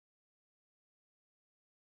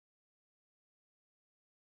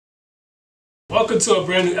Welcome to a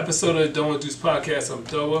brand new episode of the Doa and Deuce podcast. I'm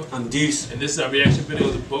Doa. I'm Deuce. And this is our reaction video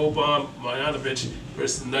to Boban Marjanovic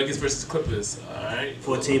versus Nuggets versus Clippers. Alright.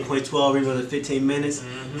 14.12, we run 15 minutes.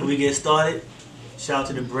 Before we get started, shout out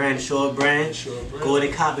to the brand, Short Brand. Go ahead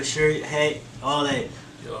and cop a shirt, hat, all that.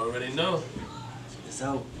 You already know. It's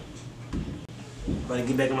out. About to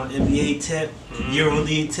get back on my NBA tip,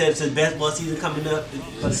 EuroLeague tips, and basketball season coming up.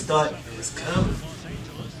 About to start. It's coming.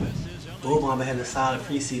 Boban been having a solid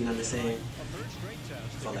preseason, I'm just saying.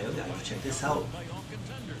 So I'm like, okay, gotta check this out.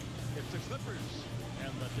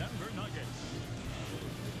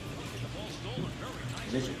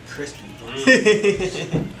 This is crispy.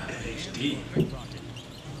 HD.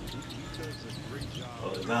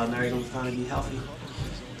 Oh, is Val gonna finally be healthy?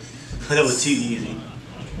 That was too easy.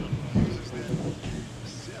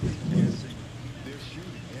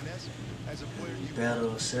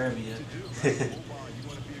 Battle of Serbia.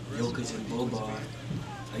 Jokic and Boban.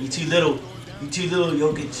 Are you too little? You too little,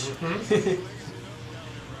 Jokic.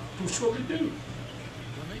 What's what we do?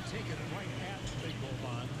 When they take it right at Big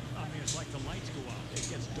Boban, I mean, it's like the lights go out. It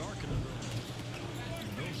gets dark in the room.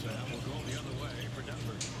 Millsap will go the other way for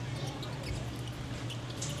Denver.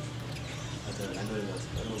 I know it was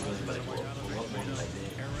really about to go up on it like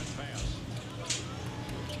that. Aaron pass.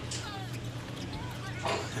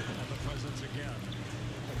 And the presence again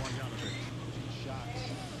for Marjanovic.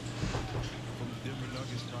 Shots from the Denver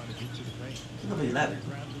Nuggets trying to get to the paint. He's number 11.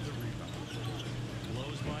 Grabs the rebound.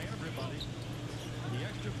 Blows by everybody. The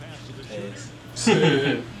extra pass to the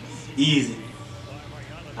shooter. Easy.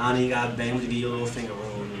 I don't even got to bang to get your little finger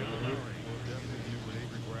roll.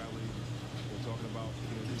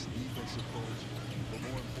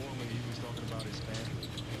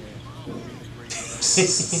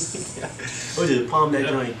 Or just palm that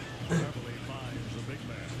joint.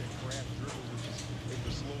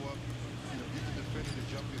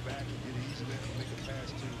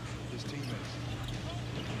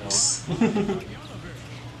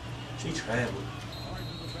 She traveled.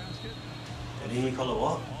 And he didn't call a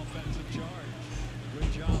walk.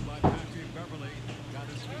 Good job by Patrick Beverly. Got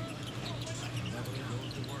his feet. Beverly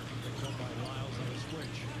goes to work. Picked up by Lyles on a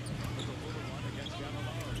switch. With a little run against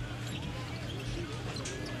Gallimard.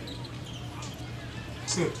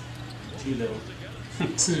 Too little.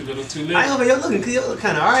 Too little, too late. I ain't over here looking, cause you look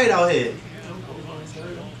kind of alright out here.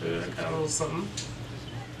 I got a little something.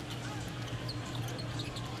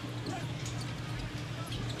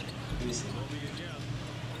 Let me see.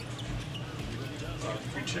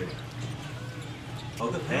 Free chicken. Oh,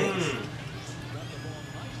 good pass.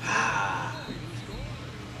 Ah.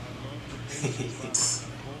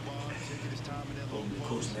 Oh,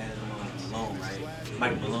 Coach Malone, right?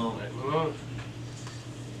 Mike Malone. Malone.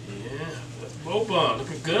 Yeah, that's Boban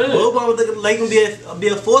looking good. Boban was looking like gonna be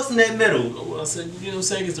a force in that middle. Well, I said, you know what I'm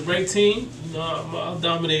saying? It's the right team. You know, I'll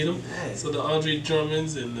dominate them. Hey. So the Andre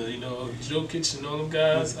Drummonds and the Jokic and all them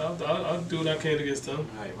guys, I'll do what I can against them.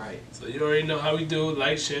 Right. So you already know how we do.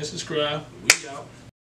 Like, share, subscribe. We out.